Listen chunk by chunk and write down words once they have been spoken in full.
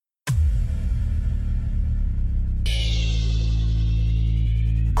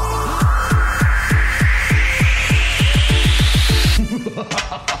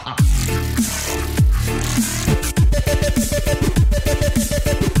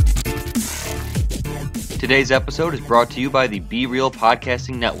Today's episode is brought to you by the Be Real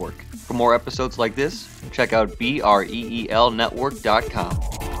Podcasting Network. For more episodes like this, check out BREELnetwork.com.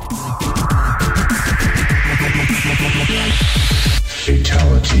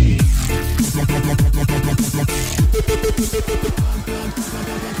 Fatality.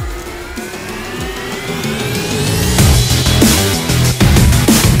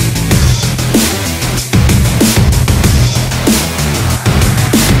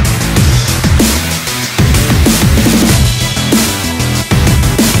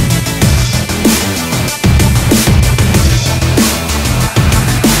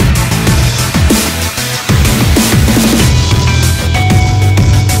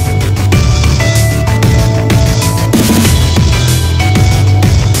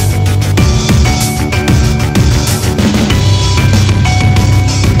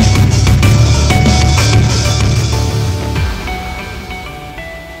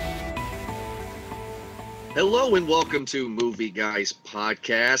 Hello and welcome to Movie Guys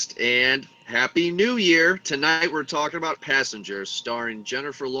Podcast and Happy New Year. Tonight we're talking about Passengers starring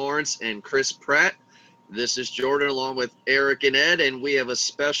Jennifer Lawrence and Chris Pratt. This is Jordan along with Eric and Ed, and we have a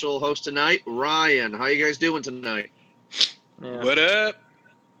special host tonight, Ryan. How you guys doing tonight? Yeah. What up?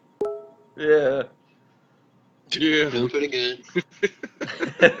 Yeah. Yeah. Doing pretty good.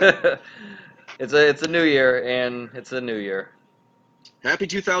 It's a new year, and it's a new year. Happy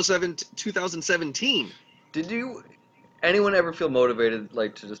 2017. Did anyone ever feel motivated to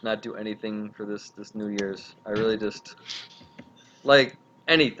just not do anything for this New Year's? I really just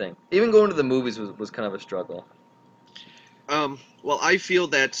anything. Even going to the movies was kind of a struggle. Well, I feel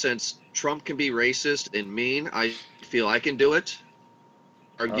that since Trump can be racist and mean, I feel I can do it.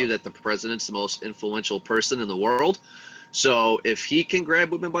 Argue that the president's the most influential person in the world. So if he can grab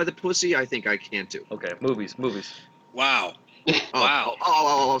women by the pussy, I think I can too. Okay, movies. Wow. Wow.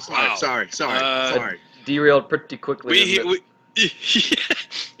 Wow. Sorry. Derailed pretty quickly. We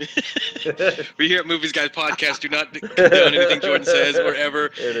here at Movies Guys Podcast do not condone anything Jordan says or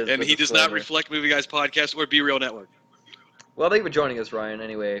ever, and he does not reflect Movie Guys Podcast or Be Real Network. Well, thank you for joining us, Ryan.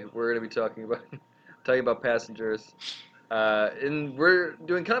 Anyway, we're going to be talking about Passengers, and we're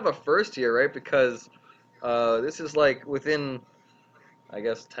doing kind of a first here, right? Because this is within, I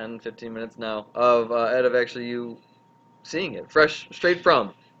guess, 10, 15 minutes now of Ed of actually you seeing it, straight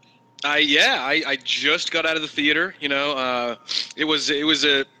from. I just got out of the theater. It was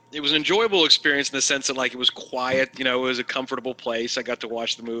an enjoyable experience in the sense that it was quiet. It was a comfortable place. I got to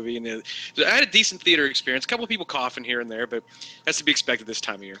watch the movie, and I had a decent theater experience. A couple of people coughing here and there, but that's to be expected this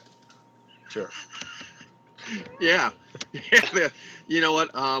time of year. Sure. Yeah. You know what?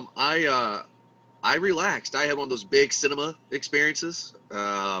 I relaxed. I had one of those big cinema experiences.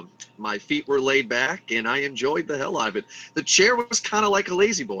 My feet were laid back, and I enjoyed the hell out of it. The chair was kind of like a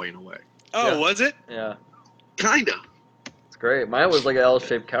lazy boy in a way. Oh, Yeah. was it? Yeah. Kinda. It's great. Mine was like an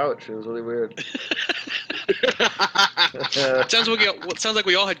L-shaped couch. It was really weird. Sounds like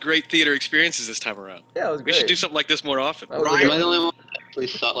we all had great theater experiences this time around. Yeah, it was We great. should do something like this more often. That was Ryan- good. Am I the only one who actually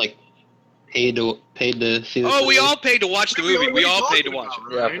saw paid to see this Oh, we movie? all paid to watch the movie. We all paid to watch it.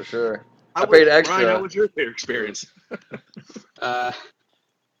 Yeah, for sure. How I paid was- extra. Ryan, how was your theater experience?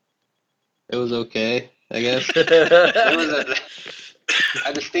 It was okay, I guess.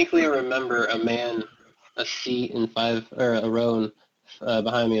 I distinctly remember a row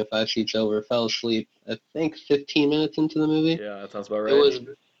behind me and 5 seats over fell asleep. I think 15 minutes into the movie. Yeah, that sounds about right.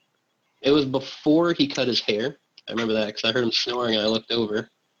 It was before he cut his hair. I remember that because I heard him snoring and I looked over.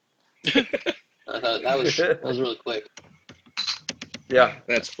 I thought that was really quick. Yeah,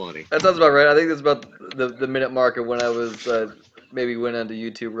 That's funny. that sounds about right. I think that's about the minute mark of when I was maybe went onto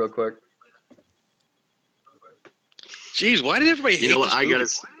YouTube real quick. Jeez, why did everybody hate You know what? this I movie?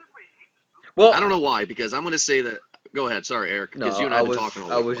 gotta. Well, I don't know why, because I'm gonna say that. Go ahead. Sorry, Eric. no, Because you and I have been talking.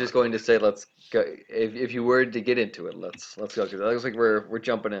 I was just going to say let's go. If you were to get into it, let's go. Cause it looks like we're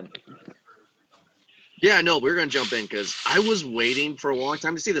jumping in. Yeah, no, we're gonna jump in because I was waiting for a long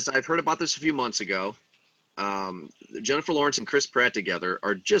time to see this. I've heard about this a few months ago. Jennifer Lawrence and Chris Pratt together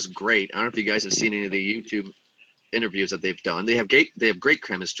are just great. I don't know if you guys have seen any of the YouTube interviews that they've done. They have great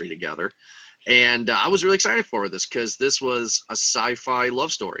chemistry together, and I was really excited for this because this was a sci-fi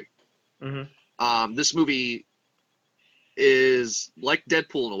love story. Mm-hmm. This movie is like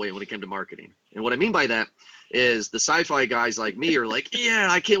Deadpool in a way when it came to marketing, and what I mean by that is the sci-fi guys like me are like, yeah,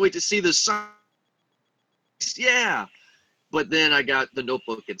 I can't wait to see this. Yeah. But then I got The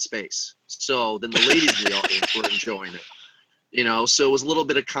Notebook in space. So then the ladies in the audience were enjoying it. So it was a little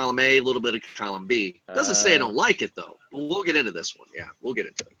bit of column A, a little bit of column B. Doesn't say I don't like it, though. We'll get into this one. Yeah, we'll get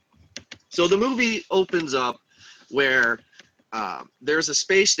into it. So the movie opens up where there's a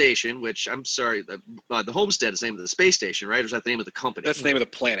space station, which I'm sorry, the Homestead is the name of the space station, right? Or is that the name of the company? That's the name of the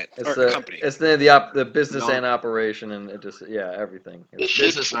planet It's or the company. It's the the business No. and operation, and it just everything. It's,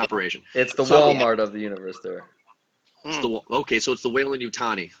 Business and operation. it's the So- Walmart of the universe. There, It's okay, so it's the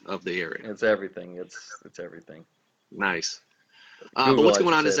Weyland-Yutani of the area. it's everything. It's everything. Nice. Google, But what's I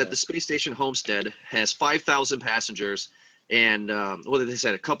going should on is say that the space station Homestead has 5,000 passengers and what did they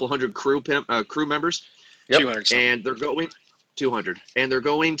say? A couple hundred crew members, Yep. 200 something. and they're going 200, and they're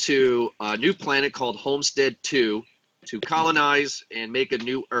going to a new planet called Homestead 2 to colonize and make a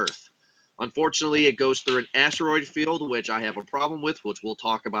new Earth. Unfortunately, it goes through an asteroid field, which I have a problem with, which we'll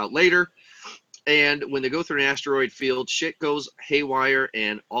talk about later. And when they go through an asteroid field, shit goes haywire,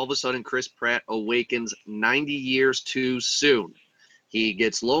 and all of a sudden, Chris Pratt awakens 90 years too soon. He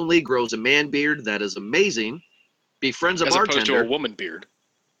gets lonely, grows a man beard that is amazing, befriends a As opposed to bartender. a woman beard.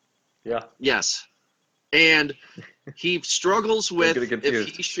 Yeah. Yes. And he struggles with get if confused.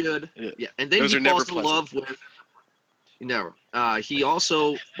 he should. Yeah. Yeah. And then Those he are never falls in pleasant. love with. Never. He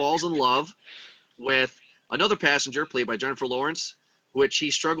also falls in love with another passenger played by Jennifer Lawrence, which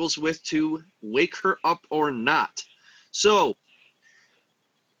he struggles with to wake her up or not. So,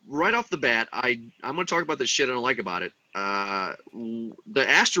 right off the bat, I'm going to talk about the shit I don't like about it. The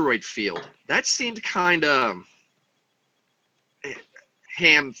asteroid field, that seemed kind of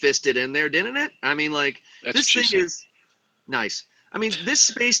ham-fisted in there, didn't it? I mean, like, That's this what she thing said. is nice. I mean, this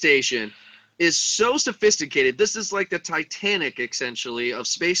space station is so sophisticated. This is like the Titanic, essentially, of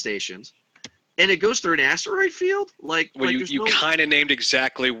space stations. And it goes through an asteroid field? Like, Well, there's you no... kind of named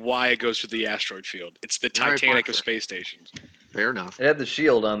exactly why it goes through the asteroid field. It's the All right, Titanic fine. of space stations. Fair enough. It had the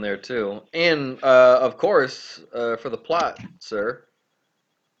shield on there too, and of course, for the plot, sir.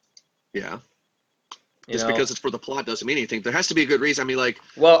 Yeah. You Just know, because it's for the plot doesn't mean anything. There has to be a good reason. I mean, like,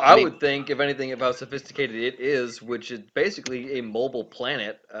 well, I mean- would think, if anything, of how sophisticated it is, which is basically a mobile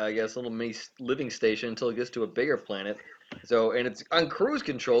planet, I guess, a little mini living station until it gets to a bigger planet. So, and it's on cruise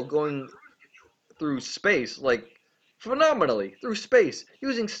control going through space, like phenomenally through space,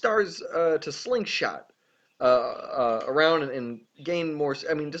 using stars to slingshot around and gain more.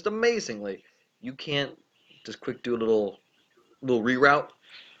 I mean, just amazingly. You can't just quick do a little reroute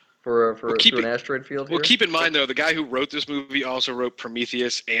for keep through an it- asteroid field Well, here. keep in mind, though, the guy who wrote this movie also wrote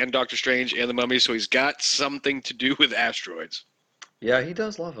Prometheus and Doctor Strange and The Mummy, so he's got something to do with asteroids. Yeah, he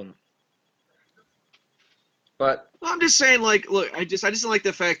does love him. But I'm just saying, like, look, I just didn't like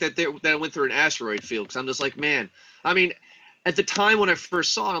the fact that that it went through an asteroid field, because I'm just like, man, I mean, at the time when I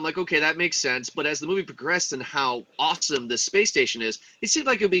first saw it, I'm like, okay, that makes sense. But as the movie progressed and how awesome this space station is, it seemed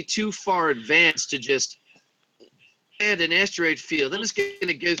like it would be too far advanced to just add an asteroid field. Then it's going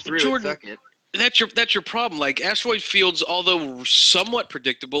to go through Jordan- it. Fuck it. That's your problem. Like asteroid fields, although somewhat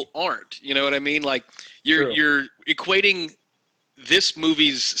predictable, aren't. You know what I mean? Like True. you're equating this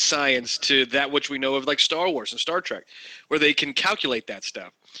movie's science to that which we know of, like Star Wars and Star Trek, where they can calculate that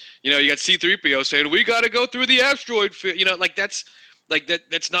stuff. You know, you got C-3PO saying we got to go through the asteroid field. You know, like that's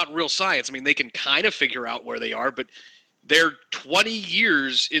not real science. I mean, they can kind of figure out where they are, but they're 20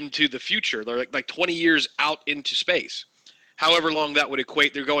 years into the future. They're like 20 years out into space. However long that would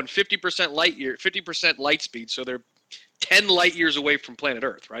equate, they're going 50% light speed, so they're 10 light years away from planet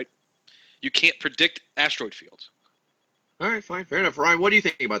Earth, right? You can't predict asteroid fields. All right, fine, fair enough. Ryan, what do you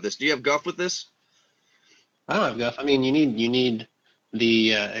think about this? Do you have guff with this? I don't have guff. I mean, you need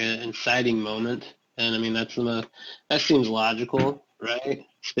the inciting moment, and I mean that seems logical, right?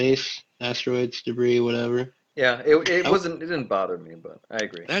 Space, asteroids, debris, whatever. yeah, it didn't bother me, but I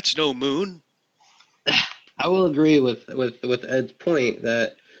agree. That's no moon. I will agree with Ed's point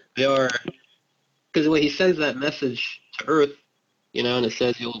that they are, because when he sends that message to Earth, you know, and it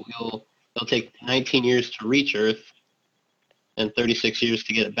says it'll take 19 years to reach Earth and 36 years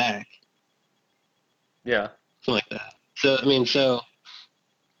to get it back, Yeah, something like that. So I mean,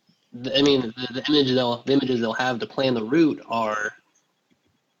 the images they'll have to plan the route are,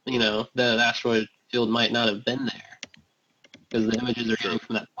 you know, the asteroid field might not have been there because the images they're getting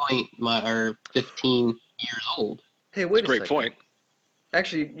from that point are 15 years old. hey, wait a Great second. point.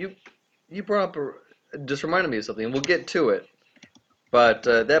 Actually, you brought up just reminded me of something, and we'll get to it. But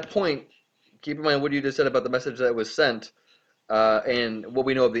that point, keep in mind what you just said about the message that was sent, and what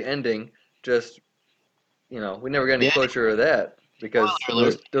we know of the ending. Just, you know, we never got any Yeah. closure of that because Spoiler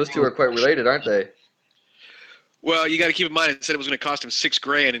alert. those two are quite related, aren't they? Well, you got to keep in mind it said it was going to cost him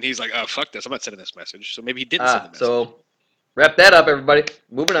 $6,000, and he's like, "Oh, fuck this! I'm not sending this message." So maybe he didn't send the message. So wrap that up, everybody.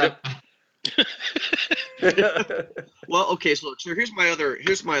 Moving on. Well, okay, so here's my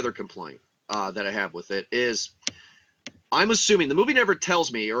other complaint that I have with it is I'm assuming the movie never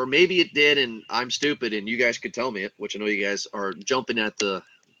tells me, or maybe it did, and I'm stupid, and you guys could tell me it, which I know you guys are jumping at the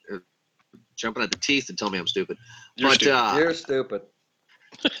teeth to tell me I'm stupid. You're stupid. You're stupid.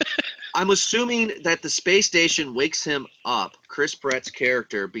 I'm assuming that the space station wakes him up, Chris Pratt's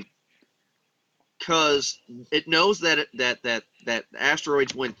character, because it knows that that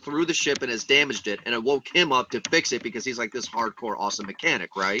asteroids went through the ship and has damaged it, and it woke him up to fix it because he's like this hardcore awesome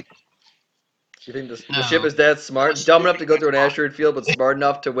mechanic, right? You think the No. ship is that smart, dumb enough to go through an asteroid field, but smart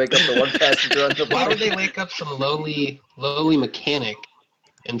enough to wake up the one passenger on the Why would boat? they wake up some lowly mechanic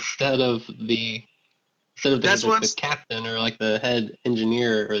instead of the That's what I'm the captain or like the head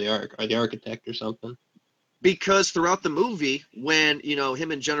engineer or the architect or something? Because throughout the movie, when him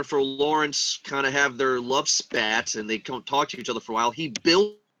and Jennifer Lawrence kind of have their love spats and they don't talk to each other for a while, he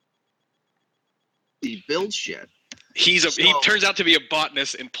builds shit. He So- turns out to be a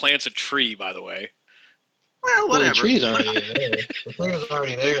botanist and plants a tree, by the way. Well, Well, the whatever. tree's already there. The tree was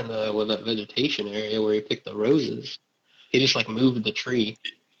already there in that vegetation area where he picked the roses. He just like moved the tree.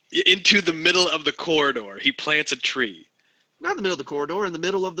 Into the middle of the corridor, he plants a tree. Not in the middle of the corridor, in the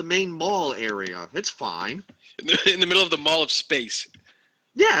middle of the main mall area. It's fine. In the middle of the Mall of Space.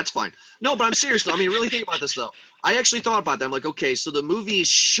 Yeah, it's fine. No, but I'm serious though. I mean, really think about this though. I actually thought about that. I'm like, okay, so the movie is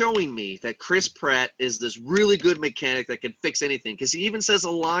showing me that Chris Pratt is this really good mechanic that can fix anything. Because he even says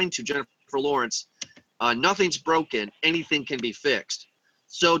a line to Jennifer Lawrence, nothing's broken, anything can be fixed.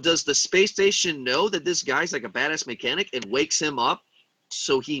 So does the space station know that this guy's like a badass mechanic and wakes him up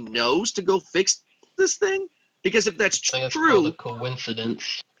so he knows to go fix this thing? Because if that's I think it's called a true,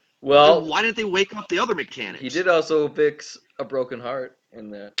 coincidence. then Well, why didn't they wake up the other mechanics? he did also fix a broken heart in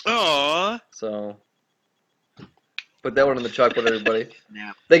there. Aww. So, put that one in the chalkboard, everybody.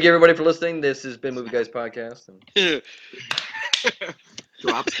 Yeah. Thank you, everybody, for listening. This has been Movie Guys Podcast. And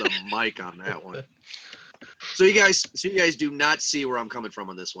Drops the mic on that one. So you guys do not see where I'm coming from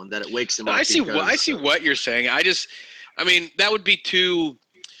on this one. That it wakes him up. I see because- what you're saying. I mean, that would be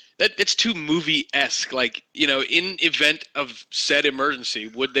it's too movie-esque. Like, in event of said emergency,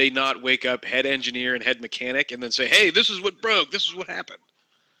 would they not wake up head engineer and head mechanic and then say, "Hey, this is what broke. This is what happened."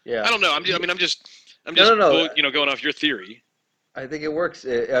 yeah, I don't know. I'm just No. going off your theory. I think it works.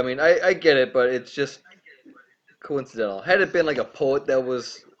 I mean, I get it, but it's just coincidental. Had it been like a poet that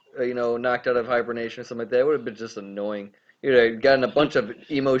was, knocked out of hibernation or something like that, it would have been just annoying. You'd have gotten a bunch of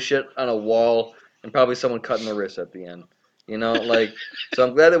emo shit on a wall and probably someone cutting the wrist at the end. So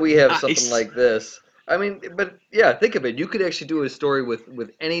I'm glad that we have something Nice. like this. I mean, but yeah, think of it. You could actually do a story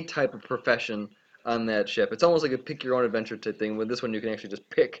with any type of profession on that ship. It's almost like a pick your own adventure type thing. With this one, you can actually just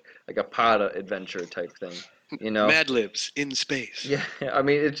pick like a pod adventure type thing. Mad Libs in space. Yeah, I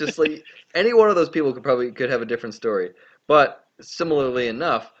mean, it's just like any one of those people could have a different story. But similarly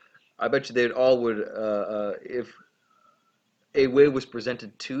enough, I bet you if a way was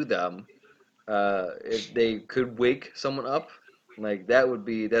presented to them, if they could wake someone up, like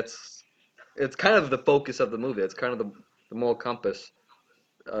it's kind of the focus of the movie. It's kind of the moral compass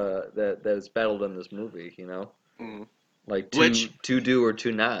that is battled in this movie. Mhm. Like Which- to do or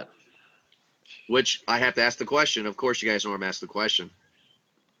to not. Which I have to ask the question. Of course, you guys know I'm asking the question.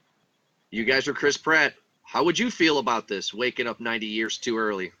 You guys are Chris Pratt. How would you feel about this? Waking up 90 years too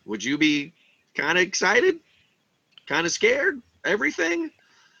early. Would you be kind of excited? Kind of scared? Everything?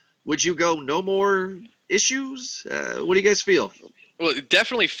 Would you go no more issues? What do you guys feel? Well, it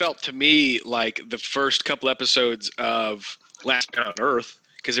definitely felt to me like the first couple episodes of Last Man on Earth,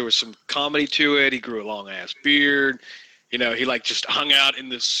 because there was some comedy to it. He grew a long ass beard. He like just hung out in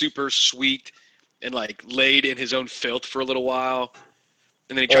the super suite and like laid in his own filth for a little while.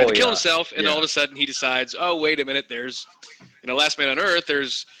 And then he tried to kill himself, and all of a sudden he decides, oh, wait a minute, there's, Last Man on Earth,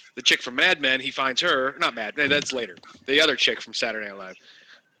 there's the chick from Mad Men. He finds her. Not Mad Men, that's later. The other chick from Saturday Night Live.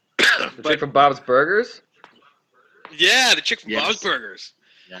 The chick from Bob's Burgers. Yeah, the chick from Yes. Bob's Burgers.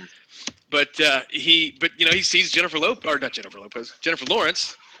 Yeah. But he sees Jennifer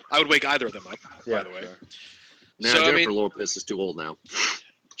Lawrence. I would wake either of them up, by the way. Sure. Now, So, I Jennifer mean- Lopez is too old now.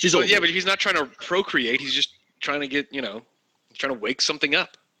 She's So, old. yeah, but he's not trying to procreate. He's just trying to get, trying to wake something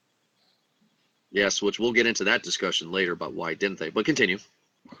up. Yes, which we'll get into that discussion later about why didn't they. But continue.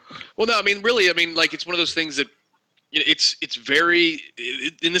 Well, no, I mean, really, like it's one of those things that it's very,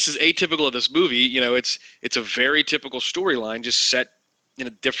 and this is atypical of this movie. It's a very typical storyline, just set in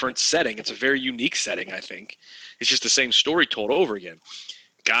a different setting. It's a very unique setting, I think. It's just the same story told over again.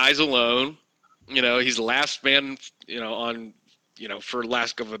 Guy's alone. He's the last man. On for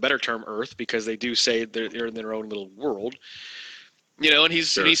lack of a better term, Earth, because they do say they're in their own little world. And he's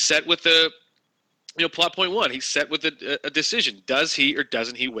set with the. Plot point one, he's set with a decision. Does he or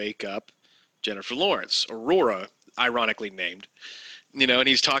doesn't he wake up Jennifer Lawrence, Aurora, ironically named. You know, and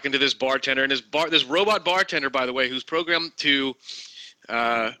he's talking to this bartender, and this robot bartender, by the way, who's programmed to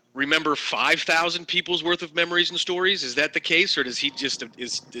remember 5,000 people's worth of memories and stories. Is that the case, or does he just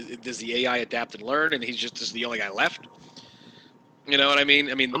does the AI adapt and learn, and he's just the only guy left? You know what I mean?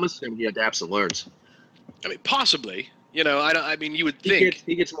 I'm assuming he adapts and learns. Possibly. You know, I mean, you would He think.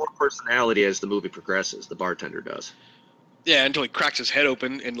 gets more personality as the movie progresses. The bartender does. Yeah, until he cracks his head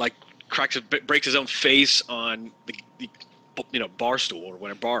open and like breaks his own face on the bar stool or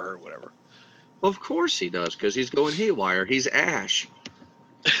whatever, bar or whatever. Of course he does, because he's going haywire. He's Ash.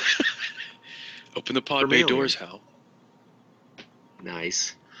 Open the pod bay doors, Hal.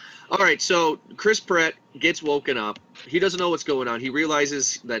 Nice. All right, so Chris Pratt gets woken up. He doesn't know what's going on. He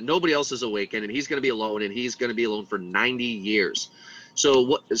realizes that nobody else is awakened, and he's going to be alone, and he's going to be alone for 90 years.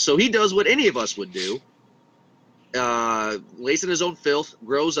 So he does what any of us would do. Lays in his own filth,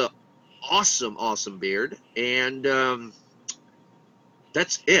 grows a awesome beard, and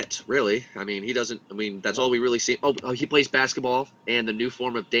that's it, really. I mean, he doesn't. I mean, that's all we really see. Oh, he plays basketball and the new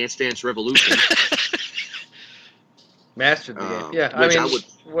form of Dance Dance Revolution. Mastered the game. Yeah, which I mean,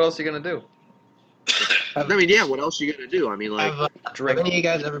 what else are you gonna do? I mean, yeah. What else are you gonna do? I mean, like, Have any of you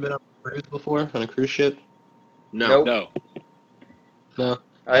guys ever been on a cruise before, on a cruise ship? no. Nope. No.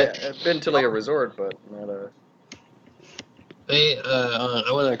 I've been to like a resort, but not a.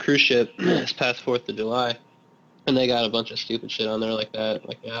 I went on a cruise ship this past 4th of July, and they got a bunch of stupid shit on there like that,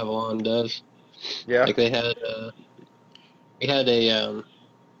 like Avalon does. Yeah. Like they had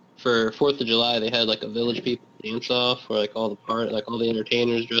for 4th of July, they had like a Village People dance off, where like all the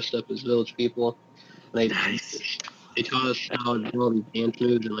entertainers dressed up as Village People. And they taught us how to do all these dance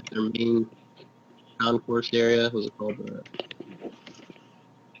moves in like their main concourse area. What was it called?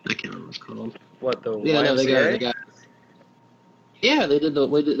 I can't remember what it's called. What, the Yeah, no, YMCA? they got. Yeah, they did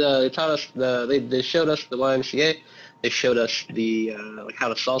they taught us they showed us the YMCA. They showed us the like how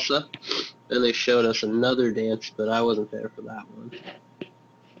to salsa, and they showed us another dance, but I wasn't there for that one.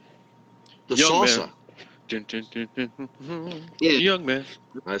 The Young salsa. man. Dun, dun, dun, dun, dun, dun. Yeah. Young man.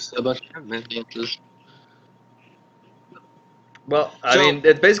 Nice. A bunch Yeah, man. of dances. Well, I So- mean,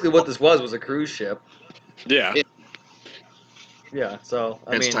 it's basically what this was a cruise ship. Yeah. Yeah, so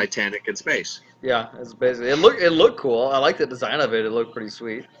I Hence mean, Titanic in space. yeah, it's basically it looked cool. I like the design of it. It looked pretty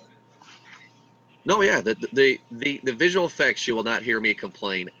sweet. No, yeah. The visual effects, you will not hear me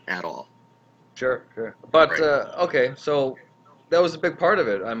complain at all. Sure. But Right. okay, so that was a big part of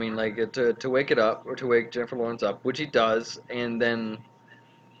it. I mean, like to wake it up or to wake Jennifer Lawrence up, which he does, and then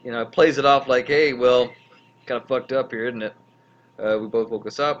it plays it off like, hey, well, kind of fucked up here, isn't it? We both woke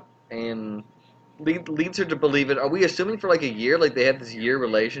us up, and leads her to believe it. Are we assuming for like a year, like they had this year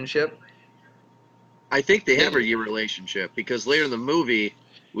relationship? I think they have a year relationship, because later in the movie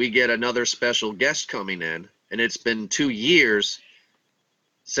we get another special guest coming in, and it's been 2 years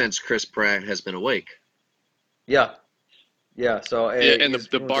since Chris Pratt has been awake. Yeah. So Yeah, and he's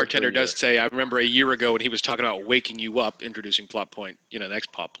the doing bartender good for a does say, I remember a year ago when he was talking about waking you up, introducing plot point,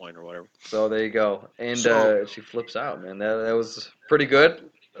 next plot point or whatever. year. So there you go, and So- she flips out, man. That was pretty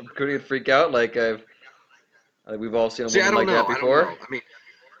good. A pretty good freak out. Like we've all seen a See, woman I don't like know. that before. I don't know. I mean,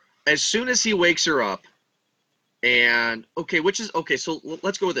 as soon as he wakes her up, and so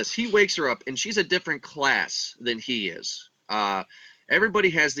let's go with this. He wakes her up, and she's a different class than he is. Everybody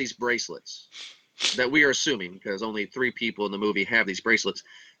has these bracelets that we are assuming, because only 3 people in the movie have these bracelets.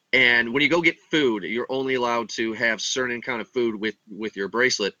 And when you go get food, you're only allowed to have certain kind of food with your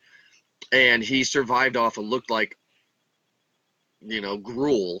bracelet. And he survived off and looked like,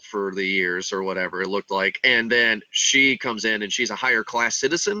 gruel for the years or whatever it looked like. And then she comes in and she's a higher class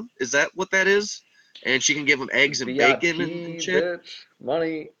citizen. Is that what that is? And she can give him eggs and bacon and shit. Bitch,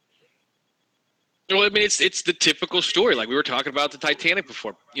 money. Well, I mean, it's the typical story. Like we were talking about the Titanic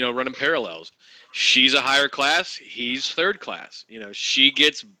before, running parallels. She's a higher class. He's third class. She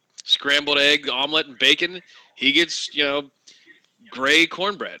gets scrambled egg, omelet, and bacon. He gets, gray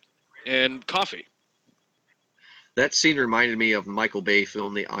cornbread and coffee. That scene reminded me of Michael Bay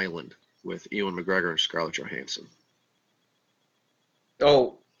film The Island with Ewan McGregor and Scarlett Johansson.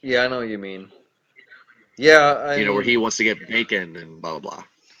 Oh, yeah, I know what you mean. Yeah, Where he wants to get bacon and blah, blah, blah.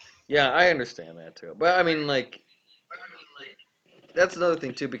 Yeah, I understand that too. But I mean, like, that's another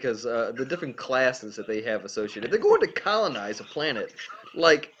thing too, because the different classes that they have associated. They're going to colonize a planet.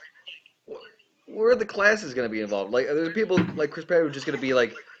 Like, where are the classes going to be involved? Like, are there people like Chris Pratt who are just going to be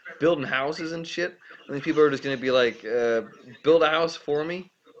like building houses and shit? And these people are just going to be like, build a house for me?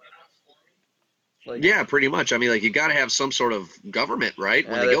 Like, Yeah, pretty much. I mean, like, you got to have some sort of government, right?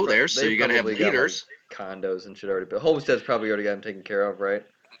 When Yeah, they go pro- there, so they you got to have probably got, leaders. like, condos and shit already built. Homestead's probably already got them taken care of, right?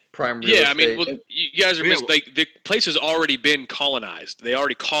 prime real Yeah, I estate. mean, well, you guys are Yeah, like the place has already been colonized. They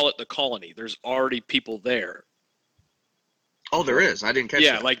already call it the colony. There's already people there. Oh, there is. I didn't catch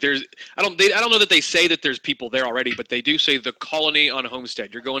Yeah, that. like there's I don't know that they say that there's people there already, but they do say the colony on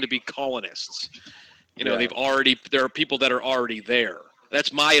Homestead. You're going to be colonists. You know, Yeah. there are people that are already there.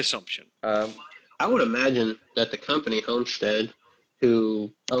 That's my assumption. I would imagine that the company Homestead,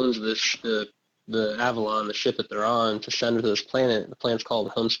 who owns the Avalon, the ship that they're on, to send her to this planet, the planet's called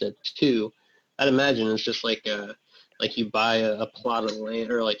Homestead 2. I'd imagine it's just like you buy a plot of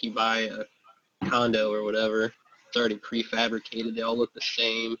land, or like you buy a condo or whatever. It's already prefabricated. They all look the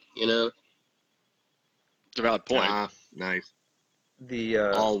same, you know. It's a valid point. Ah, nice. the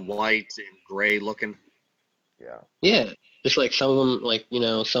All white and gray looking. yeah. Yeah, just like some of them, like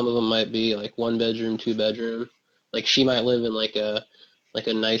some of them might be like 1 bedroom, 2 bedroom. Like she might live in like a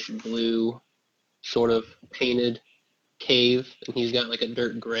nice blue sort of painted cave, and he's got like a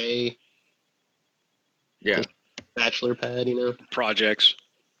dirt gray Yeah. bachelor pad, you know. Projects.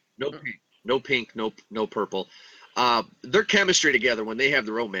 No pink, no purple. Their chemistry together when they have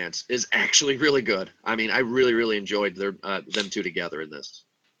the romance is actually really good. I mean, I really enjoyed them two together in this.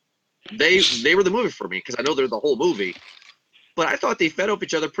 They were the movie for me because I know they're the whole movie, but I thought they fed off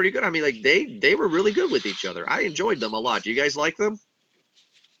each other pretty good. I mean, like they were really good with each other. I enjoyed them a lot. Do you guys like them?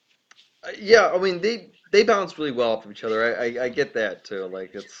 Yeah, I mean they bounce really well off of each other. I get that too.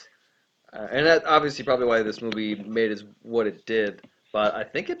 Like it's and that obviously probably why this movie made is what it did. But I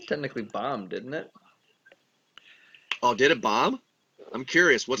think it technically bombed, didn't it? Oh, did it bomb? I'm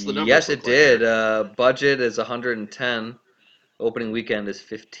curious. What's the number? Yes, it did. Budget is 110. Opening weekend is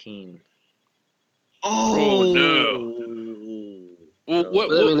 15. Oh, no. Well, So- what,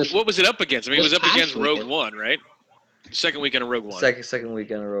 But I mean, what was it up against? I mean, it was this up against past Rogue weekend. One, right? Second weekend of Rogue One. Second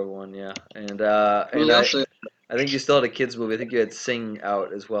weekend in Rogue One, yeah. And I mean, and also, I think you still had a kids movie. I think you had Sing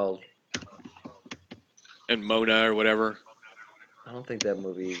out as well. And Mona or whatever. I don't think that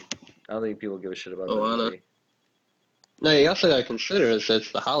movie. I don't think people give a shit about that Moana. movie. no, you also got to consider is that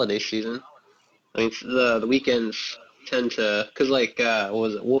it's the holiday season. I mean, the weekends tend to, because like, what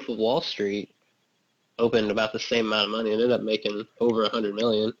was it, Wolf of Wall Street opened about the same amount of money and ended up making over 100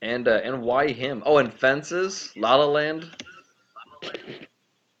 million. And why him? Oh, and Fences, La La Land.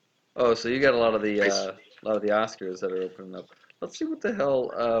 Oh, so you got a lot of the Oscars that are opening up. Let's see what the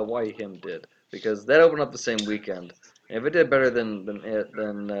hell Why Him did, because that opened up the same weekend. And if it did better than it,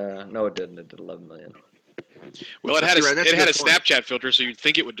 then no, it didn't. It did 11 million. Well, it had You're right, that's it a had a good point. Snapchat filter, so you'd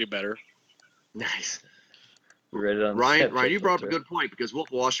think it would do better. nice. You read it on the Ryan, Snapchat you brought up a filter. good point because Wolf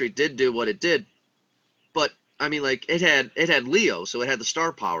of Wall Street did do what it did, but I mean, like it had Leo, so it had the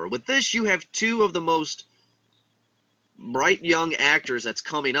star power. With this, you have two of the most bright young actors that's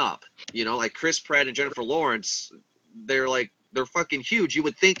coming up. You know, like Chris Pratt and Jennifer Lawrence. They're fucking huge. You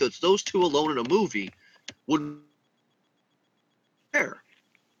would think that those two alone in a movie would there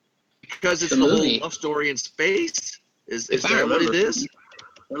because it's The the movie. whole love story in space. Is If I that what it remember- is? If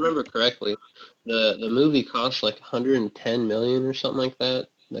I remember correctly, the movie cost like 110 million or something like that.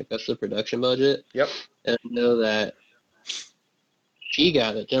 Like that's the production budget. Yep. And I know that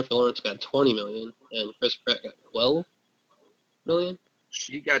Jennifer Lawrence got 20 million, and Chris Pratt got 12 million.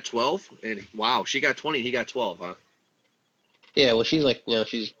 She got 12, and wow, she got 20. He got 12, huh? Yeah, well, she's like,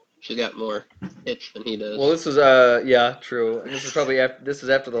 she's got more hits than he does. Well, this is yeah, true. And this is probably after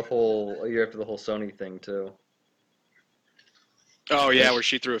the whole Sony thing too. Oh yeah, where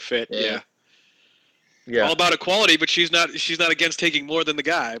she threw a fit. Yeah. Yeah. Yeah. All about equality, but she's not against taking more than the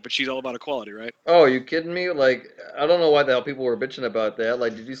guy, but she's all about equality, right? Oh, you kidding me? Like, I don't know why the hell people were bitching about that.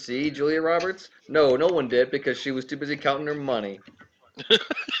 Like, did you see Julia Roberts? No, no one did because she was too busy counting her money.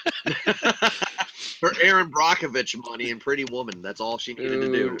 Her Aaron Brockovich money and Pretty Woman. That's all she needed to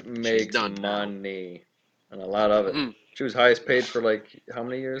do. Dude She's makes done now. money. And a lot of it. Mm. She was highest paid for, like, how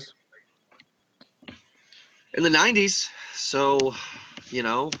many years? In the 90s, so, you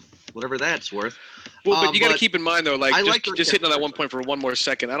know, whatever that's worth. Well, but you got to but keep in mind though, like I like her just hitting on that character. one point for one more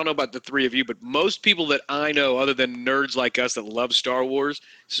second. I don't know about the three of you, but most people that I know, other than nerds like us that love Star Wars,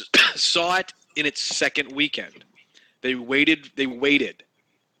 saw it in its second weekend. They waited,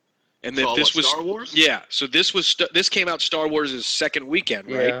 and then Saw this what, was Star Wars? Yeah, so this came out Star Wars' second weekend,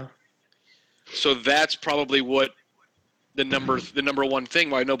 right? Yeah. So that's probably what the number one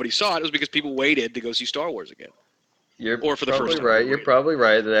thing why nobody saw it was because people waited to go see Star Wars again. You're Or for the probably first time. right. You're probably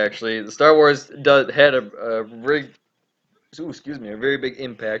right that actually the Star Wars had a very, a very big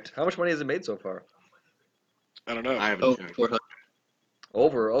impact. How much money has it made so far? I don't know. I haven't Oh, checked. 400.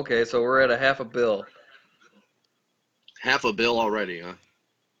 Over. Okay, so we're at a half a bill. Half a bill already, huh?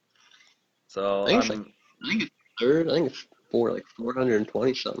 So I think I'm, I think it's third. I think it's like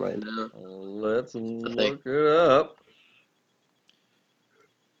 420 something right now. Let's think. look it up.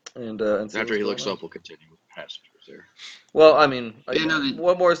 And see After what's he going looks on. up, we'll continue with passengers there. Well, I mean, Yeah, no,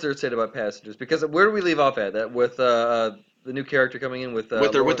 what more is there to say about Passengers? Because where do we leave off at? That with the new character coming in with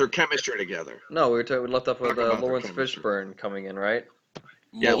With their Lawrence- chemistry together. No, we left off with Talking about their Lawrence chemistry. Fishburne coming in, right?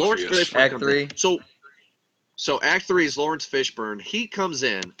 Yeah, Lawrence Morpheus. Fishburne Act comes 3. in. So Act 3 is Lawrence Fishburne. He comes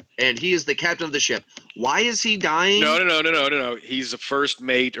in, and he is the captain of the ship. Why is he dying? No. He's the first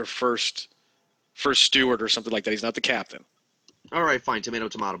mate or first steward or something like that. He's not the captain. All right, fine, tomato.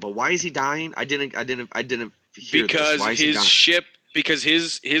 But why is he dying? I didn't hear Because this. Why is he his dying? ship, because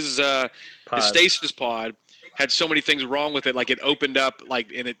his Pod. stasis pod had so many things wrong with it, like it opened up,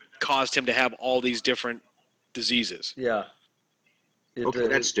 and it caused him to have all these different diseases. Yeah. Okay,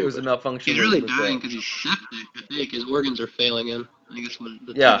 that's It was a stupid. malfunction. He's really with dying that. because he's septic. I think his organs are failing him. I think that's what.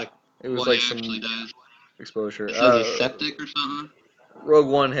 Yeah, it was why like he some actually dies. exposure. It says he's septic or something. Rogue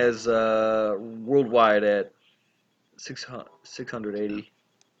One has worldwide at 680.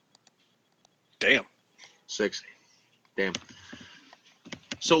 Damn. 6. Damn.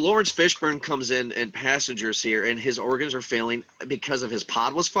 So Lawrence Fishburne comes in and Passengers here, and his organs are failing because of his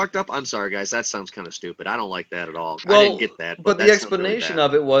pod was fucked up. I'm sorry, guys. That sounds kind of stupid. I don't like that at all. I didn't get that. But that the sounds really explanation bad.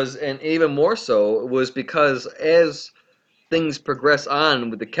 of it was, and even more so, was because as things progress on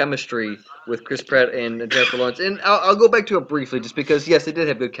with the chemistry with Chris Pratt and Jennifer Lawrence, and I'll go back to it briefly, just because yes, they did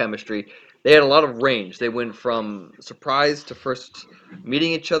have good chemistry. They had a lot of range. They went from surprise to first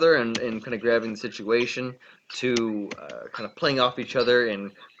meeting each other and kind of grabbing the situation to kind of playing off each other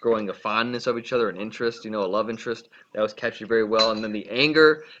and growing a fondness of each other, an interest, a love interest that was captured very well. And then the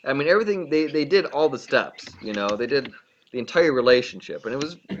anger. I mean, everything they did all the steps. They did the entire relationship, and it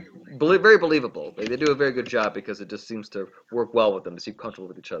was very believable. They do a very good job because it just seems to work well with them. They seem comfortable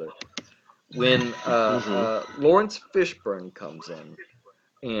with each other. When Lawrence Fishburne comes in,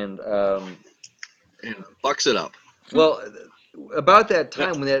 and And fucks it up. well, about that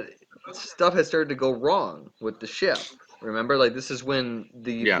time when that stuff had started to go wrong with the ship. Remember, like this is when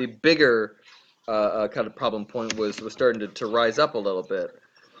the bigger kind of problem point was starting to rise up a little bit,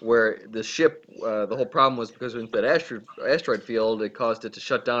 where the ship, the whole problem was because in that asteroid field, it caused it to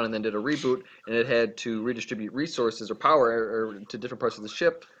shut down and then did a reboot, and it had to redistribute resources or power to different parts of the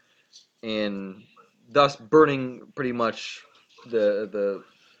ship, and thus burning pretty much the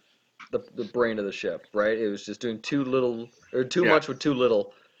brain of the ship. Right? It was just doing too much with too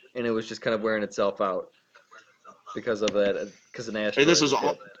little, and it was just kind of wearing itself out because of that, because an asteroid. And this is all.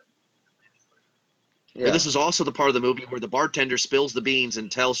 hit. Yeah. And this is also the part of the movie where the bartender spills the beans and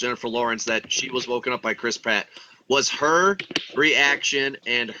tells Jennifer Lawrence that she was woken up by Chris Pratt. Was her reaction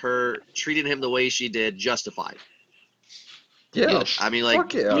and her treating him the way she did justified? Yeah. Yes. I mean, like,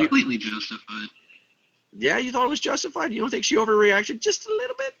 Fuck yeah. Completely justified. Yeah, you thought it was justified? You don't think she overreacted just a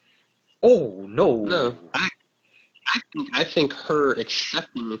little bit? Oh no. No, I think her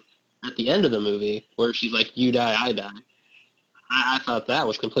accepting at the end of the movie where she's like, "You die, I die." I thought that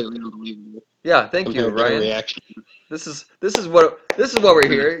was completely unbelievable. Yeah, thank you, compared to her Ryan. reaction. This is what we're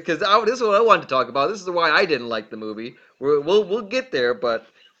here because this is what I wanted to talk about. This is why I didn't like the movie. We'll get there, but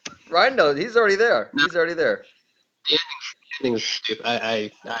Ryan knows he's already there. He's already there. The ending's stupid. I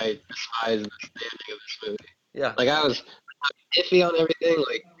despise the ending of this movie. Yeah. Like I was iffy on everything.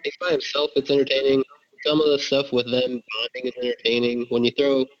 Like by himself, it's entertaining. Some of the stuff with them bonding is entertaining. When you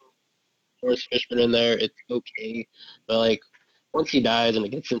throw Lawrence Fishburne in there, it's okay. But like once he dies and it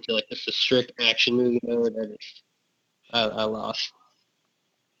gets into like just a strict action movie mode, I lost.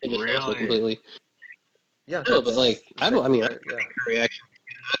 It just lost me completely. Yeah. No, but like I yeah. her reaction.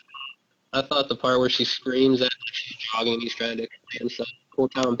 I thought the part where she screams at him, she's jogging and he's trying to explain stuff. The whole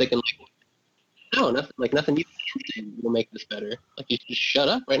time I'm thinking like, no, nothing you can say will make this better. Like you just shut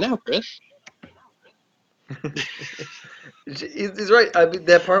up right now, Chris. He's right. I mean,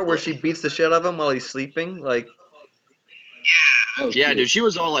 that part where she beats the shit out of him while he's sleeping, like. Yeah, Cool. dude, she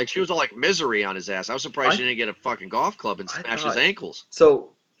was all like misery on his ass. I was surprised she didn't get a fucking golf club and smash his ankles.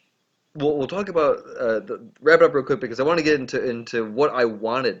 So, we'll talk about wrap it up real quick because I want to get into what I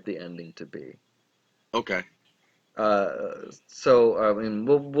wanted the ending to be. Okay. So I mean,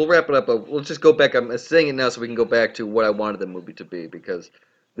 we'll wrap it up, but we'll just go back. I'm saying it now so we can go back to what I wanted the movie to be because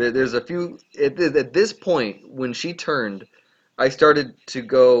there's a few at this point when she turned, I started to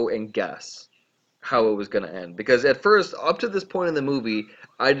go and guess how it was going to end because at first, up to this point in the movie,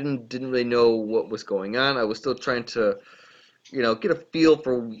 I didn't really know what was going on. I was still trying to, get a feel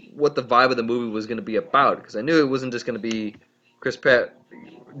for what the vibe of the movie was going to be about because I knew it wasn't just going to be Chris Pratt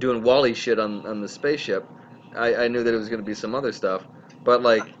doing Wall-E shit on the spaceship. I knew that it was going to be some other stuff, but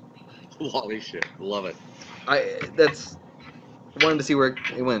like, Wally shit. Love it. that's wanted to see where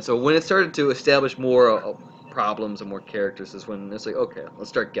it went. So when it started to establish more problems and more characters is when it's like, okay, let's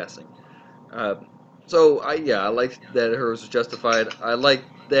start guessing. Uh, I like that hers was justified. I like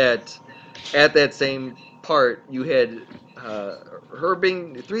that at that same part you had uh, her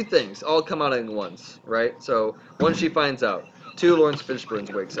being three things all come out at once, right? So one, she finds out. Two, Lawrence Fishburne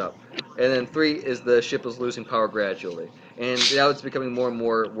wakes up, and then three is the ship is losing power gradually, and now it's becoming more and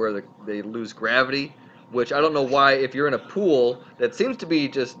more where they lose gravity. Which I don't know why, if you're in a pool that seems to be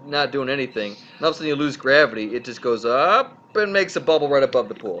just not doing anything, and all of a sudden you lose gravity, it just goes up and makes a bubble right above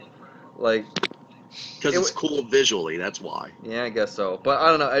the pool. Like, Because It it's w- cool visually. That's why. yeah, I guess so. But I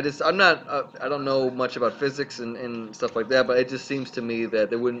don't know. I'm not. I don't know much about physics and stuff like that. But it just seems to me that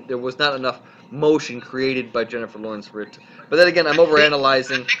there was not enough motion created by Jennifer Lawrence for it. But then again, I'm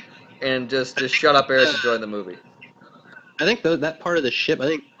overanalyzing, and just shut up, Eric, and join the movie. I think that part of the ship, I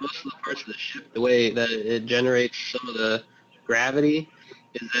think most of the parts of the ship, the way that it generates some of the gravity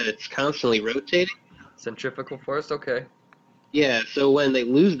is that it's constantly rotating. Centrifugal force. Okay. Yeah, so when they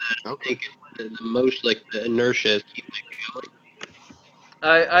lose that, I Okay. think the most, like, the inertia is keeping it going.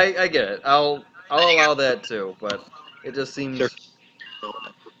 I get it. I'll allow that too. But it just Sure. seems.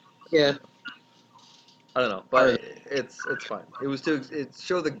 Yeah, I don't know, part but of it's fine. It was to it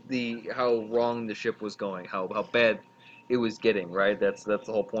showed the how wrong the ship was going, how bad it was getting. Right. That's the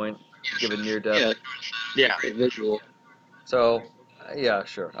whole point. Given near death. yeah, Yeah. great visual. So, yeah,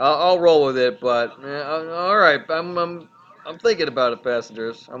 sure. I'll roll with it, but all right. I'm thinking about it,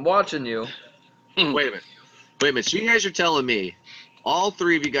 passengers. I'm watching you. Wait a minute. Wait a minute. So you guys are telling me, all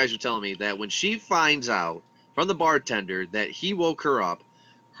three of you guys are telling me that when she finds out from the bartender that he woke her up,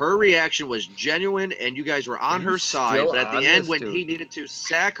 her reaction was genuine and you guys were on Are her you side. still But at the on end, this, when dude? he needed to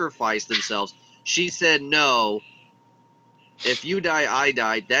sacrifice themselves, she said no. If you die, I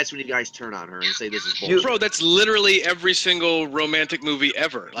die. That's when you guys turn on her and say this is You- bullshit. Bro, that's literally every single romantic movie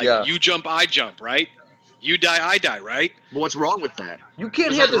ever. Like, Yeah. you jump, I jump, right? You die, I die, right? But what's wrong with that? You can't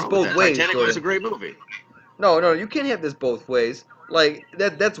There's have nothing this wrong with both that. ways, Titanic was a Jordan. great movie. No, you can't have this both ways. Like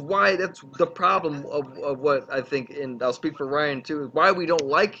that's why that's the problem of what I think, and I'll speak for Ryan too. Is why we don't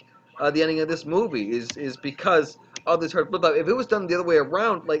like the ending of this movie is because of this hard flip. If it was done the other way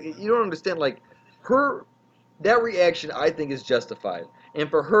around, like you don't understand. Like her that reaction, I think, is justified, and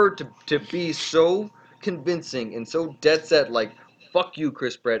for her to be so convincing and so dead set, like fuck you,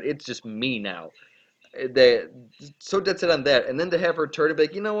 Chris Pratt. It's just me now. They so dead set on that, and then to have her turn and be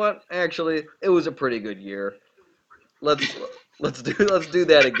like, you know what? Actually, it was a pretty good year. Let's let's do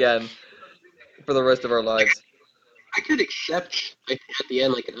that again for the rest of our lives. I could accept, like, at the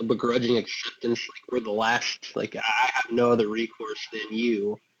end, like, a begrudging acceptance, like, we're the last, like, I have no other recourse than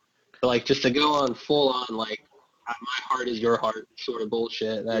you. But, like, just to go on full on, like, my heart is your heart sort of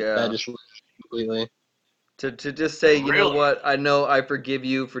bullshit, that Yeah. just loses completely. To just say, you know Really? what? I know I forgive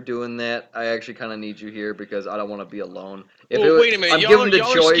you for doing that. I actually kind of need you here because I don't want to be alone. Well, wait a minute. I'm Y'all, given the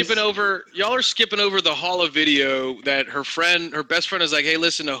y'all are choice. skipping over. Y'all are skipping over the hall of video that her best friend, is like, "Hey,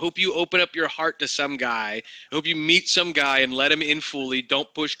 listen. I hope you open up your heart to some guy. I hope you meet some guy and let him in fully.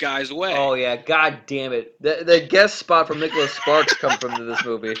 Don't push guys away." Oh yeah, god damn it! The guest spot from Nicholas Sparks come from this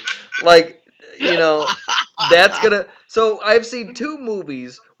movie. Like, you know, that's gonna. So I've seen two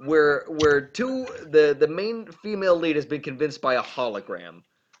movies where the main female lead has been convinced by a hologram.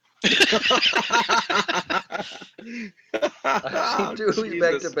 I've seen two movies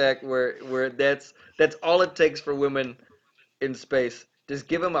back to Jesus. back where that's all it takes for women in space. Just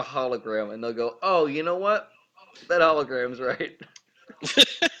give them a hologram and they'll go, oh, you know what? That hologram's right.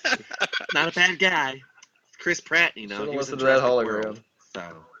 Not a bad guy. Chris Pratt, you know. Should've He was in listened to that Jurassic hologram. World.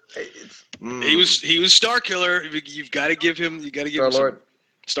 So. It's He was Star Killer. You've got to give him. You got to give Star him some. Lord.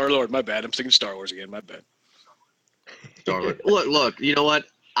 Star Lord. My bad. I'm thinking Star Wars again. My bad. Star-Lord. Look. You know what?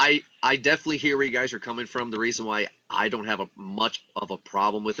 I definitely hear where you guys are coming from. The reason why I don't have much of a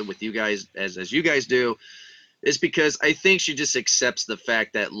problem with it with you guys as you guys do is because I think she just accepts the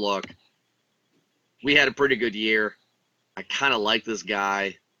fact that, look, we had a pretty good year. I kind of like this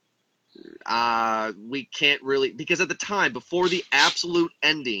guy. We can't really, because at the time, before the absolute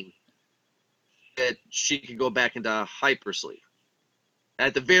ending, that she could go back into hypersleep.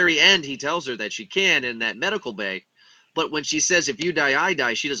 At the very end, he tells her that she can in that medical bay. But when she says, if you die, I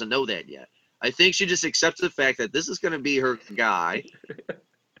die, she doesn't know that yet. I think she just accepts the fact that this is going to be her guy.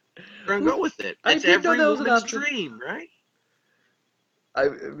 We're going to go with it. I It's did know every that was an woman's option. dream, right? I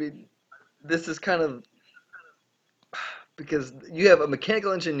mean, this is kind of because you have a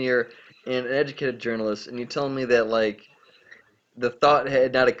mechanical engineer and an educated journalist, and you telling me that like the thought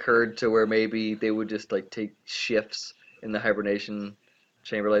had not occurred to where maybe they would just like take shifts in the hibernation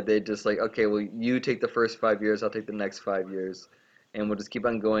chamber, like they just like, okay, well, you take the first 5 years, I'll take the next 5 years. and we'll just keep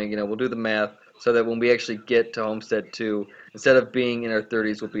on going. We'll do the math so that when we actually get to Homestead 2, instead of being in our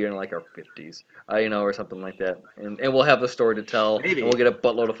 30s, we'll be in like our 50s, or something like that. And we'll have a story to tell, Maybe. and we'll get a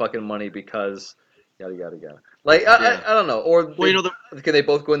buttload of fucking money because yada yada yada. Like Yeah. I don't know. Or Well, can they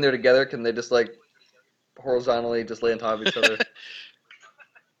both go in there together? Can they just like horizontally just lay on top of each other?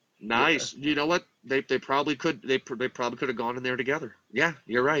 nice. You know what? They probably could. They probably could have gone in there together. Yeah,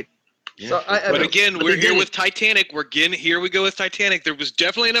 you're right. Yeah, So But again, But we're they here did with it. Titanic. Here we go with Titanic. There was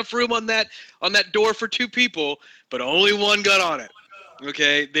definitely enough room on that door for 2 people, but only one got on it.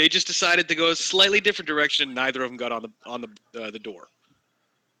 Okay, they just decided to go a slightly different direction. Neither of them got on the door.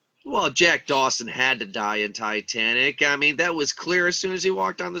 Well, Jack Dawson had to die in Titanic. I mean, that was clear as soon as he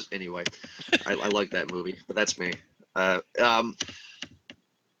walked on this. Anyway, I like that movie, but that's me. And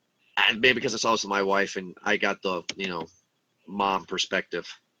maybe because it's also my wife, and I got the mom perspective.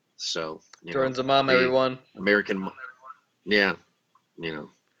 So Turns a mom, the everyone. American, yeah, I'm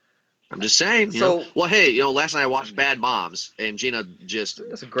just saying. So- Well, hey, last night I watched Bad Moms, and Gina just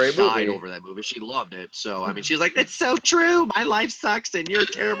It's a great died movie. over that movie. She loved it. So I mean, she's like, "It's so true. My life sucks, and you're a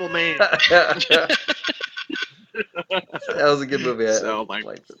terrible man." That was a good movie. So, I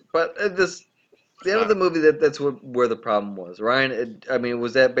liked it. But the end of the movie, that's where the problem was. Ryan,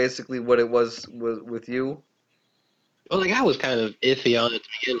 was that basically what it was with you? Well, like I was kind of iffy on it to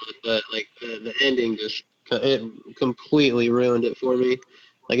begin with, but like the ending it completely ruined it for me.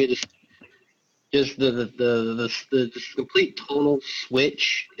 Like it just the just complete tonal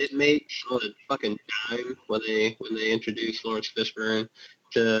switch it makes on a fucking dime when they introduce Lawrence Fishburne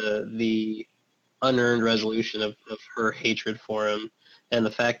to the unearned resolution of her hatred for him and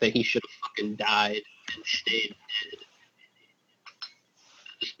the fact that he should have fucking died and stayed dead.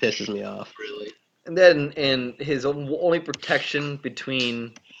 Just pisses me off, really. And then his only protection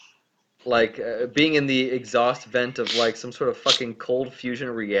between being in the exhaust vent of like some sort of fucking cold fusion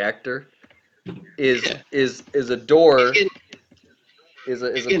reactor is Yeah. is a door. He's Is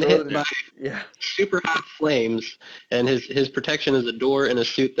a getting door hit that- by yeah. super hot flames, and his protection is a door in a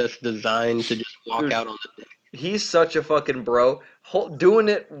suit that's designed to just walk Dude. out on the deck. He's such a fucking bro. Doing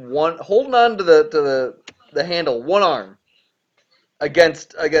it holding on to the handle, one arm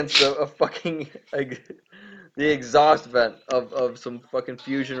against a fucking the exhaust vent of some fucking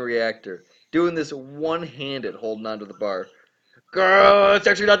fusion reactor. Doing this one-handed, holding on to the bar. Girl, it's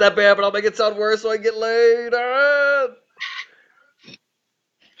actually not that bad, but I'll make it sound worse so I get laid.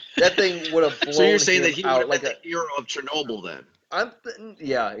 That thing would have blown So you're saying him that he would out have like been the hero of Chernobyl then?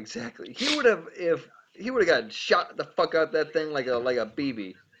 yeah, exactly. He would have if he would have gotten shot the fuck out that thing like a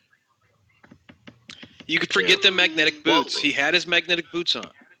BB. You could forget the magnetic boots. Well- He had his magnetic boots on.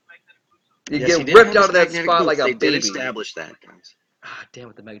 You Yes, he get did ripped have out of that his magnetic spot boots. like a They baby. did establish that, guys. Ah, damn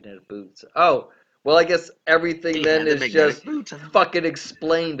with the magnetic boots. Oh, well, I guess everything He then had the is magnetic just boots on. fucking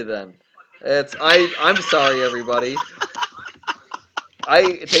explained then. I'm sorry, everybody.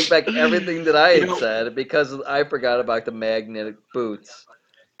 I take back everything that I had said because I forgot about the magnetic boots.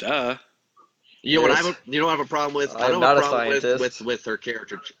 Duh. You know what Yes. I have a problem with? I I'm don't not have a a problem scientist. with her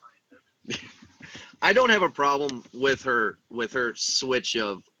character. I don't have a problem with her switch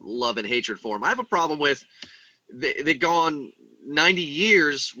of love and hatred for him. I have a problem with they gone 90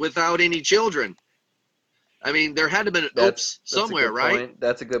 years without any children. I mean, there had to have been an oops That's a somewhere, good right? point.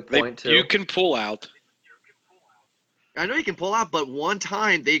 That's a good point too. You can pull out. I know you can pull out, but one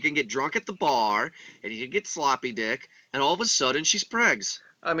time they can get drunk at the bar and you can get sloppy dick, and all of a sudden she's pregs.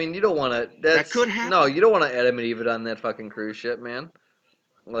 I mean, you don't want to. That could happen. No, you don't want to Adam and Eve it on that fucking cruise ship, man.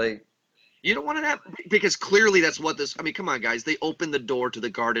 Like, You don't want to have because clearly that's what this. I mean, come on, guys. They opened the door to the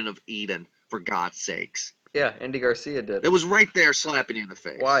Garden of Eden for God's sakes. yeah, Andy Garcia did. It was right there, slapping you in the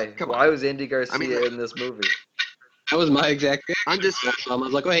face. Why? Come Why on. was Andy Garcia mean, in this movie? That was my exact reaction. I'm just. I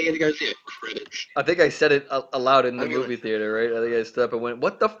was like, oh, hey, Andy Garcia, credits. I think I said it aloud in the I mean, movie theater, right? I think I stood up and went,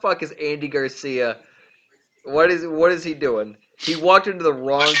 "What the fuck is Andy Garcia? What is he doing?" He walked into the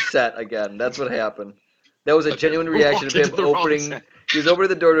wrong set again. That's what happened. That was a genuine reaction of Walked into him the wrong opening. set. He was opening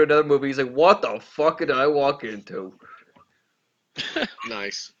the door to another movie. He's like, "What the fuck did I walk into?"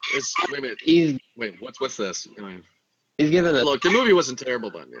 Nice. Wait a minute. He's Wait, what's this? I mean, given it look, the movie wasn't terrible,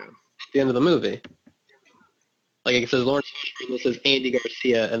 but yeah. at the end of the movie. Like it says Lawrence Fishburne, this is Andy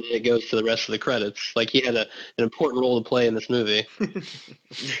Garcia, and then it goes to the rest of the credits. Like he had an important role to play in this movie.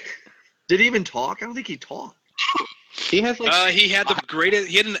 Did he even talk? I don't think he talked. He has like He had the greatest.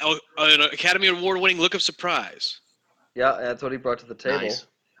 He had an Academy Award-winning look of surprise. Yeah, that's what he brought to the table. Nice.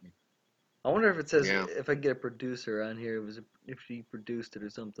 I wonder if it says Yeah. if I can get a producer on here. If she produced it or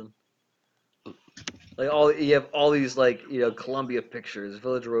something. Like you have all these like Columbia Pictures,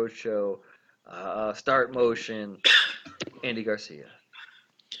 Village Roadshow, Start Motion, Andy Garcia.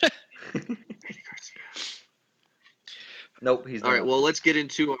 Nope, he's not. All right, well, let's get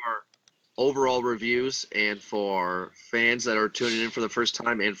into our overall reviews. And for fans that are tuning in for the first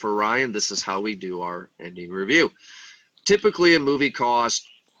time, and for Ryan, this is how we do our ending review. Typically, a movie costs,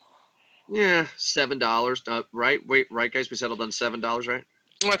 $7. Right? Wait, right, guys? We settled on $7, right?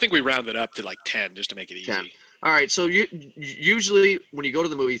 Well, I think we rounded up to like 10 just to make it easy. 10. All right, so usually when you go to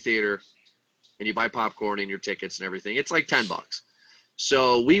the movie theater and you buy popcorn and your tickets and everything, it's like $10.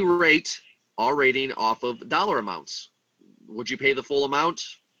 So we rate our rating off of dollar amounts. Would you pay the full amount?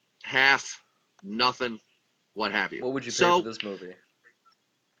 Half, nothing, what have you. What would you pay for this movie?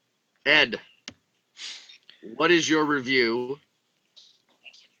 Ed, what is your review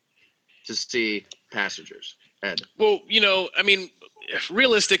to see Passengers? Ed. Well, I mean,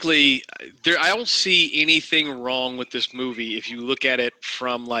 realistically, I don't see anything wrong with this movie if you look at it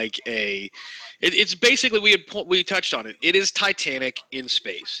from like it's basically we touched on it. It is Titanic in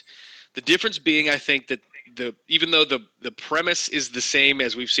space. The difference being, I think that even though the premise is the same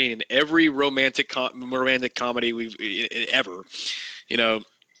as we've seen in every romantic comedy we've ever,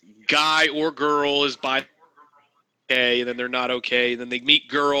 guy or girl is bi okay, and then they're not okay, and then they meet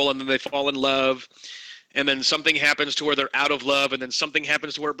girl, and then they fall in love, and then something happens to where they're out of love, and then something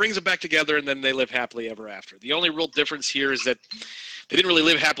happens to where it brings them back together, and then they live happily ever after. The only real difference here is that they didn't really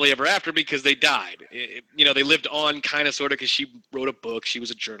live happily ever after because they died. They lived on kind of sort of because she wrote a book, she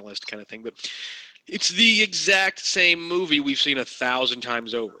was a journalist kind of thing, but it's the exact same movie we've seen 1,000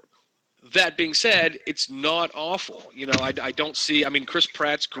 times over. That being said, it's not awful. I don't see. I mean, Chris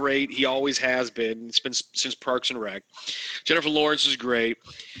Pratt's great. He always has been. It's been since Parks and Rec. Jennifer Lawrence is great.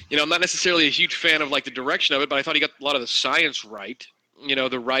 I'm not necessarily a huge fan of like the direction of it, but I thought he got a lot of the science right.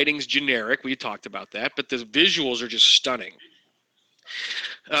 The writing's generic. We talked about that, but the visuals are just stunning.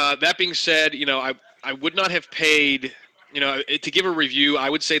 That being said, I would not have paid. To give a review, I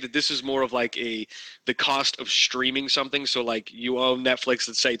would say that this is more of like the cost of streaming something. So like you own Netflix,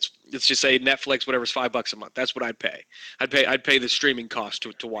 let's just say Netflix, whatever's $5 a month. That's what I'd pay. I'd pay the streaming cost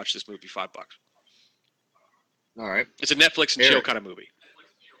to watch this movie, $5. All right. It's a Netflix and chill kind of movie.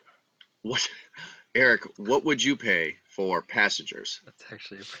 Eric, what would you pay for Passengers?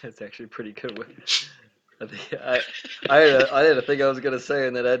 That's actually a pretty good one. I had a thing I was gonna say,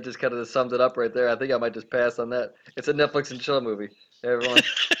 and then Ed just kind of summed it up right there. I think I might just pass on that. It's a Netflix and chill movie. Everyone,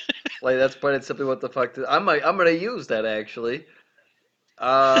 like that's quite simply what the fuck. I'm gonna use that actually.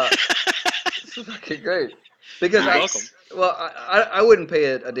 This is fucking great because I wouldn't pay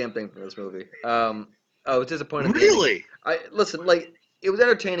a damn thing for this movie. I was disappointed. Really? Listen, like it was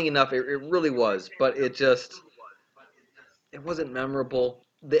entertaining enough. It really was, but it wasn't memorable.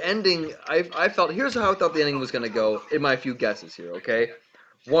 The ending, I felt, here's how I thought the ending was going to go, in my few guesses here, okay?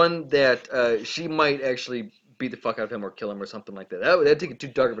 One, that she might actually beat the fuck out of him or kill him or something like that. That'd take it too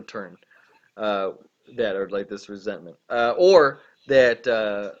dark of a turn, or like this resentment. Or that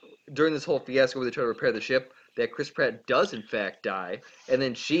during this whole fiasco where they try to repair the ship, that Chris Pratt does in fact die, and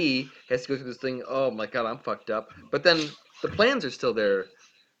then she has to go through this thing, oh my god, I'm fucked up. But then the plans are still there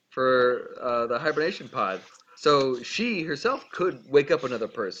for the hibernation pod. So she herself could wake up another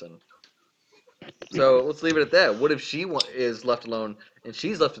person. So let's leave it at that. What if she is left alone and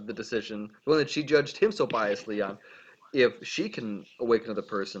she's left with the decision, the one that she judged him so biasly on, if she can awaken another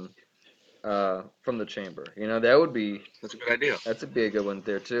person from the chamber? That would be... That's a good idea. That'd be a good one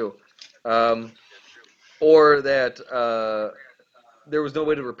there, too. Or that there was no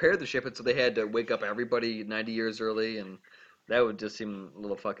way to repair the ship, and so they had to wake up everybody 90 years early, and that would just seem a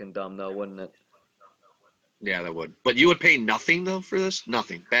little fucking dumb, though, wouldn't it? Yeah, that would. But you would pay nothing, though, for this?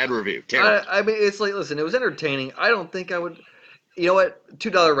 Nothing. Bad review. Terrible. I mean, it's like, listen, it was entertaining. I don't think I would... You know what?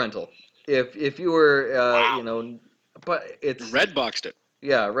 $2 rental. If you were, Wow. But it's... Redboxed it.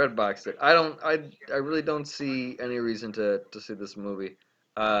 Yeah, Redboxed it. I really don't see any reason to see this movie.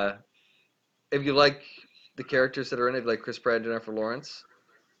 If you like the characters that are in it, like Chris Pratt and Jennifer Lawrence,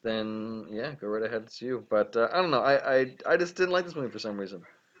 then, yeah, go right ahead. It's you. But, I don't know. I just didn't like this movie for some reason.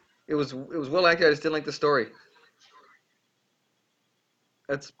 It was well acted. I just didn't like the story.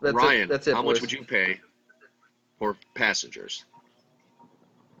 That's Ryan, it. That's it. how boys. much would you pay for Passengers?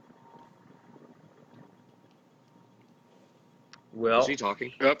 Well, Is he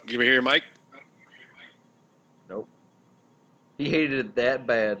talking? Oh, give me your mic. nope. He hated it that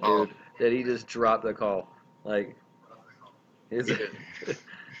bad, dude, Oh. that he just dropped the call. Like,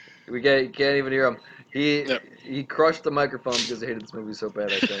 we can't even hear him. He crushed the microphone because he hated this movie so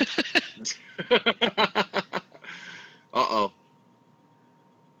bad, I think. Uh-oh.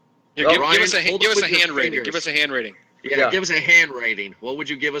 Here, Oh, give Ryan, us a hold up give us a with your hand rating. fingers. Give us a hand rating. Yeah, Yeah. give us a hand rating. What would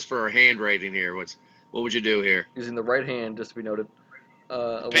you give us for a hand rating here? What would you do here? Using the right hand, just to be noted.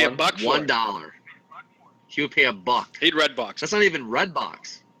 Pay a one. buck for it. $1. He would pay a buck. He'd Redbox. That's not even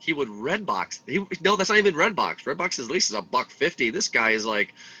Redbox. He would Redbox. No, that's not even Redbox. Redbox's lease is $1.50. This guy is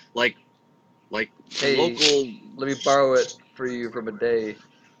like Hey, local. Let me borrow it for you from a day.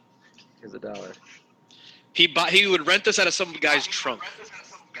 Here's $1. He would rent this out of some guy's trunk.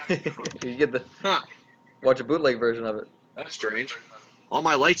 You get the Huh. watch a bootleg version of it. That's strange. All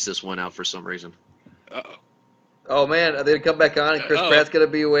my lights just went out for some reason. Uh-oh. Oh man, are they gonna come back on and Chris Uh-oh. Pratt's gonna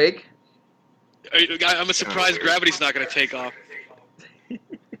be awake? I'm surprised gravity's not going to take off.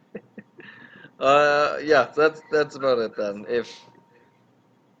 Yeah, so that's about it then. If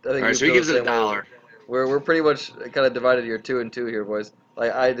I think All right, we so he feel gives the it same way. $1. We're pretty much kind of divided here, 2 and 2 here, boys.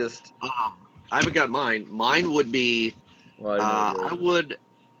 Like I just, I haven't got mine. Mine would be. well, I know yours.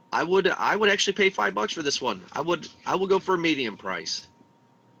 I would actually pay $5 for this one. I would go for a medium price.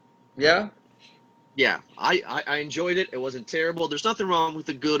 Yeah, Yeah, I enjoyed it. It wasn't terrible. There's nothing wrong with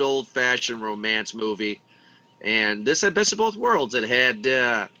a good old fashioned romance movie, and this had best of both worlds. It had,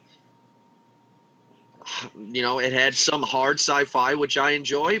 it had some hard sci-fi which I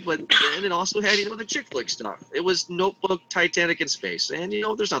enjoy, but then it also had the chick flick stuff. It was Notebook, Titanic in space, and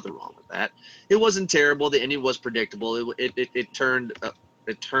there's nothing wrong with that. It wasn't terrible. The ending was predictable. It turned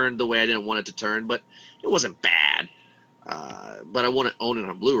the way I didn't want it to turn, but it wasn't bad. But I want to own it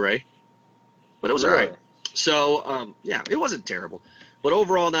on Blu-ray. But it was all right. So, yeah, it wasn't terrible. But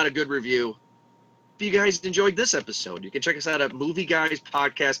overall, not a good review. If you guys enjoyed this episode, you can check us out at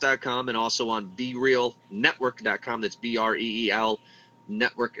movieguyspodcast.com and also on BeRealNetwork.com. That's BREEL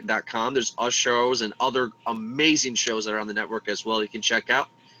network.com. There's us shows and other amazing shows that are on the network as well you can check out.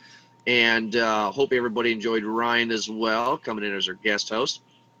 And hope everybody enjoyed Ryan as well, coming in as our guest host.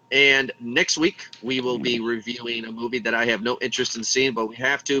 And next week we will be reviewing a movie that I have no interest in seeing, but we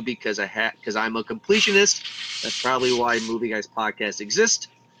have to because I'm a completionist. That's probably why Movie Guys Podcast exists,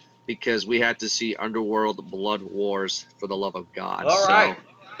 because we had to see Underworld Blood Wars for the love of God. All right.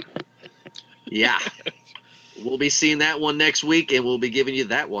 So, yeah. We'll be seeing that one next week, and we'll be giving you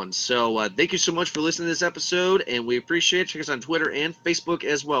that one. So thank you so much for listening to this episode, and we appreciate it. Check us on Twitter and Facebook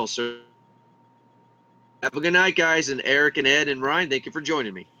as well. So have a good night, guys, and Eric and Ed and Ryan, thank you for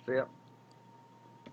joining me. So, yeah.